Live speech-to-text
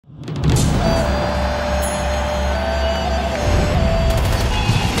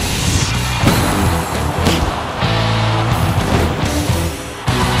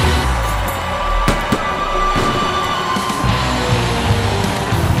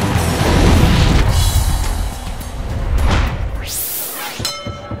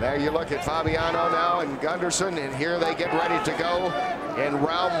you look at Fabiano now and Gunderson, and here they get ready to go in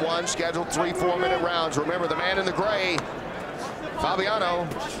round one, scheduled 3 4-minute rounds. Remember, the man in the gray, Fabiano,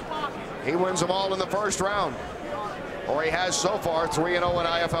 he wins them all in the first round. Or he has so far 3-0 in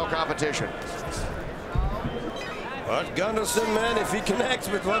IFL competition. But Gunderson, man, if he connects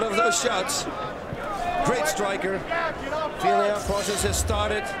with one of those shots, great striker. Feeling out process has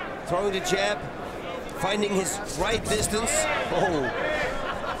started, throwing the jab, finding his right distance. Oh.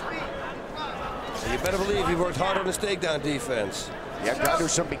 You better believe he worked hard on his takedown defense. Yeah,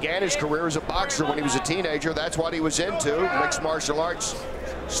 Gunderson began his career as a boxer when he was a teenager. That's what he was into. Mixed martial arts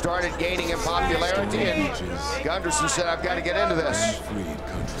started gaining in popularity, and Gunderson said, I've got to get into this.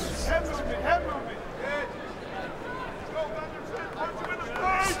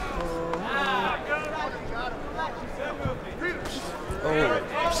 Oh.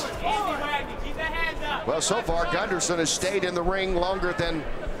 Well, so far, Gunderson has stayed in the ring longer than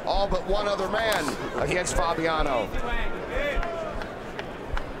all but one other man against Fabiano.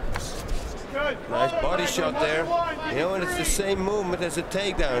 Nice body shot there. You know, and it's the same movement as a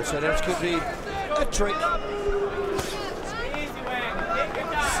takedown, so that could be a trick.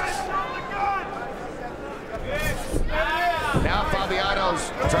 Now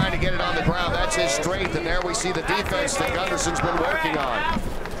Fabiano's trying to get it on the ground. That's his strength, and there we see the defense that Gunderson's been working on.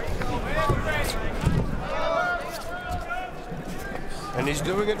 And he's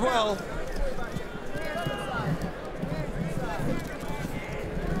doing it well.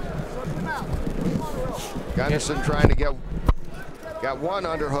 Gunderson trying to got one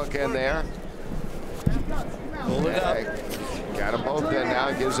underhook in there. Pull it up. Got them both in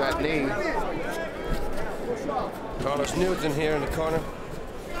now. Gives that knee. Carlos Newton here in the corner.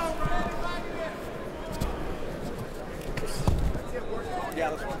 Yeah,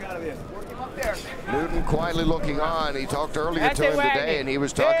 let's work out of this. Work him up there. Newton quietly looking on. He talked earlier to him today, and he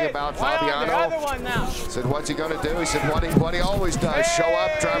was talking about Fabiano. Said, what's he going to do? He said, what he always does, show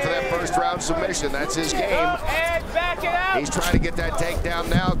up, try for that first round submission. That's his game. He's trying to get that takedown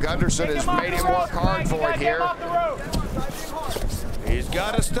now. Gunderson has made him work hard for it here. He's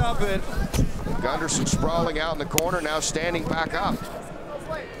got to stop it. Gunderson sprawling out in the corner, now standing back up.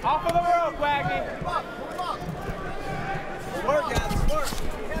 Off of the rope, Wagnney. Work, guys, work.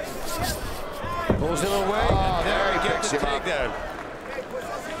 Pulls him away. Oh, there he gets the takedown.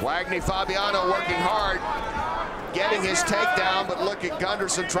 Wagnney Fabiano working hard, getting his takedown, but look at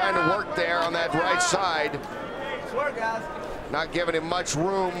Gunderson trying to work there on that right side. Work, guys. Not giving him much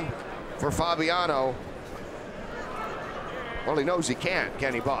room for Fabiano. Well, he knows he can't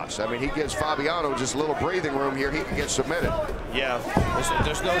he, boss? I mean, he gives Fabiano just a little breathing room here. He can get submitted. Yeah,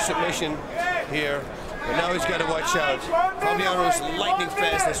 there's no submission here. But now he's got to watch out. Fabiano is lightning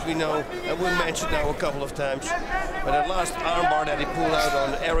fast, as we know, and we mentioned now a couple of times. But that last armbar that he pulled out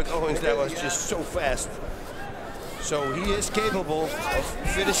on Eric Owens, that was just so fast. So he is capable of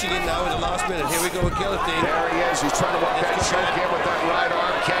finishing it now in the last minute. Here we go with guillotine. There he is. He's trying to work that choke in with that right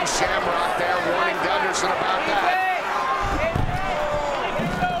arm. Ken Shamrock there warning Gunderson about that.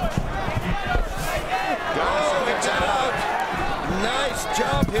 Nice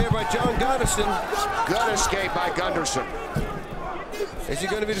job here by John Gunderson. Good escape by Gunderson. Is he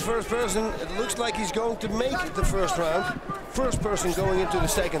going to be the first person? It looks like he's going to make the first round. First person going into the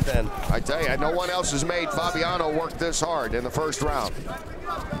second then. I tell you, no one else has made Fabiano work this hard in the first round.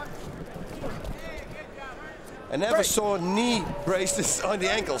 I never saw knee braces on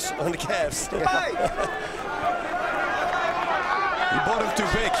the ankles, on the calves. He bought him too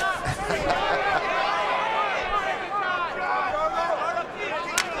big.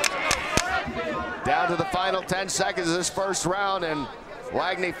 Down to the final 10 seconds of this first round, and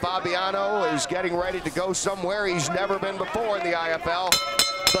Wagnney Fabiano is getting ready to go somewhere he's never been before in the IFL.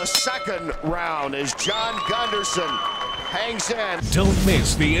 The second round as John Gunderson hangs in. Don't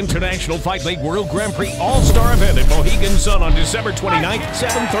miss the International Fight League World Grand Prix All-Star event at Mohegan Sun on December 29th,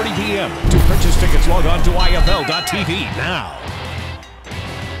 7:30 p.m. To purchase tickets, log on to IFL.tv now.